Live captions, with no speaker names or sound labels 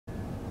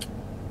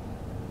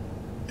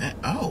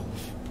Oh,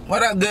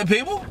 what up, good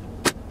people?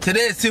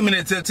 Today is 2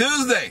 Minute Tip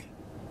Tuesday.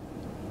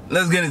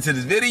 Let's get into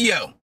this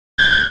video.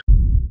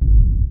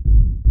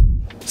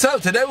 So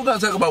today we're gonna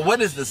talk about what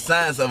is the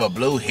signs of a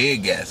blow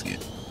head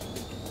gasket.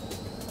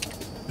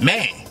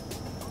 Man,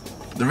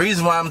 the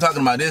reason why I'm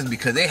talking about this is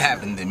because it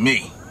happened to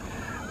me.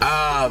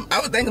 I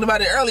was thinking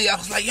about it earlier. I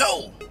was like,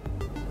 yo,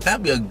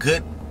 that'd be a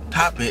good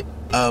topic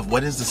of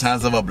what is the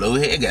signs of a blow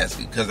head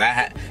gasket, because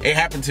it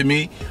happened to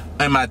me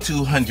in my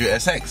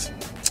 200SX.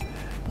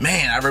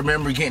 Man, I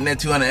remember getting that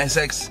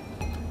 200SX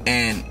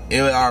and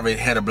it already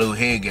had a blow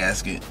head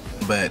gasket,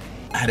 but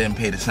I didn't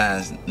pay the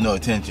signs no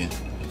attention.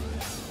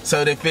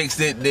 So they fixed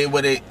it,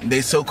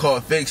 they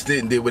so-called fixed it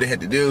and did what they had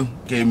to do,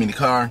 gave me the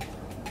car.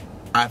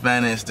 I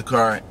financed the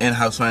car,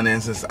 in-house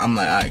finances. I'm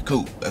like, all right,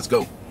 cool, let's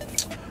go.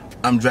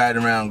 I'm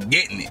driving around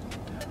getting it.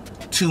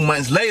 2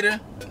 months later,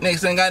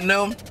 next thing I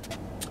know,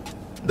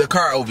 the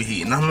car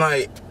overheating. I'm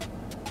like,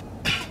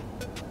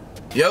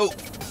 yo,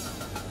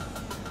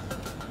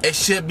 it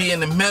should be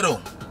in the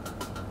middle,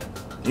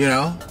 you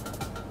know?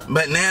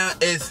 But now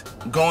it's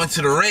going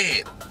to the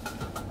red.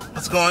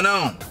 What's going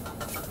on?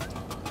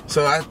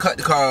 So I cut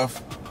the car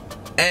off,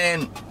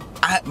 and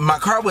my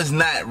car was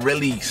not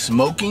really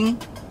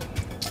smoking,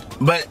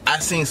 but I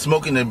seen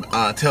smoke in the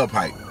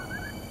tailpipe.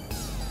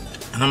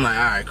 And I'm like,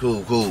 all right,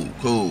 cool.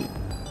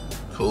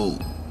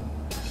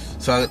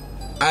 So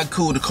I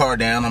cooled the car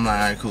down. I'm like,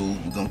 all right, cool,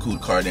 we're gonna cool the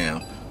car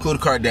down. Cool the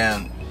car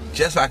down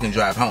just so I can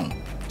drive home.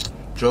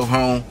 Drove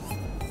home.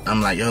 I'm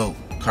like, yo,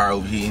 car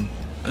overheating.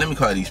 Let me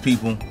call these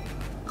people.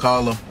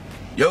 Call them.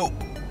 Yo,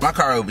 my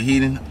car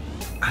overheating.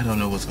 I don't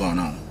know what's going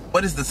on.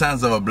 What is the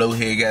signs of a blow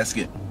head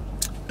gasket?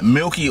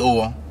 Milky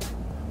oil,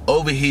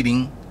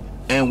 overheating,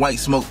 and white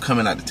smoke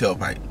coming out the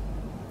tailpipe.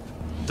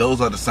 Those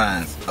are the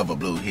signs of a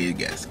blow head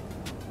gasket.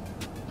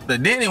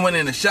 But then it went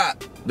in the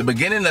shop the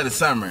beginning of the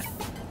summer,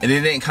 and it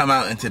didn't come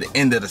out until the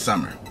end of the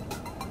summer.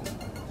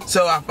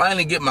 So I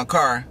finally get my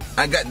car.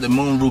 I got the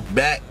moonroof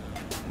back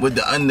with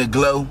the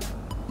underglow,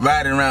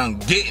 riding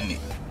around getting it.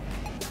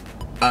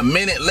 A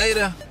minute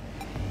later,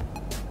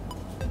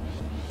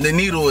 the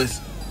needle is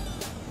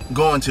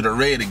going to the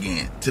red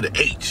again, to the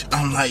H.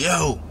 I'm like,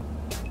 yo,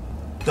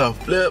 the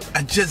flip,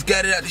 I just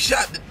got it out the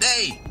shop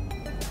today.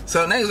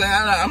 So next thing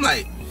I know, I'm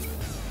like,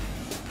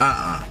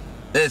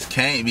 this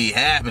can't be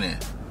happening.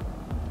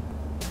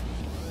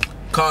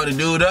 Call the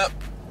dude up.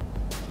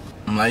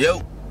 I'm like, yo,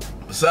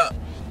 what's up?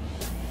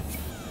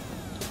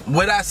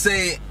 Would I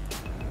say,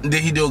 did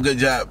he do a good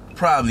job?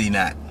 Probably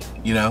not,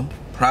 you know?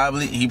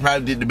 He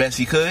probably did the best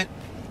he could.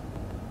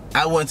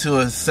 I went to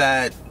a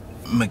side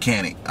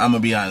mechanic, I'm gonna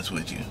be honest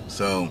with you.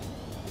 So,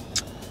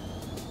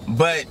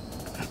 but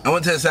I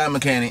went to a side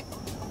mechanic.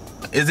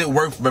 Is it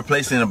worth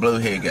replacing a blow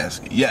head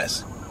gasket?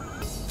 Yes.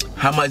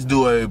 How much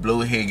do a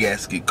blow head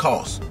gasket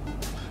cost?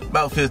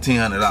 About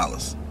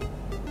 $1,500.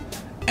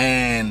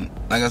 And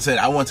like I said,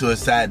 I went to a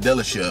side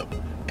dealership,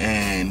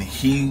 and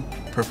he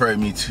preferred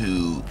me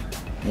to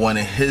one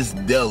of his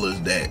dealers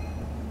that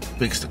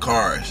fix the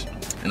cars.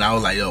 And I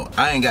was like, yo,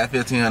 I ain't got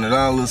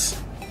 $1,500.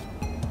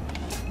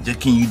 Just,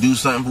 can you do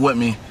something with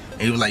me?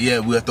 And he was like, yeah,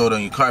 we'll throw it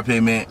on your car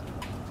payment.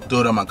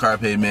 Throw it on my car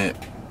payment.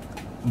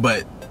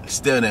 But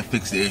still didn't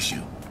fix the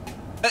issue.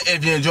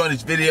 If you enjoyed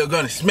this video, go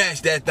and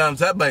smash that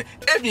thumbs up button.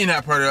 If you're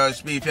not part of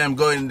RADIATOR fam,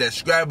 go ahead and that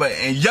subscribe button.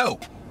 And yo,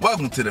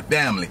 welcome to the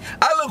family.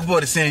 I look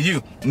forward to seeing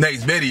you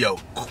next video.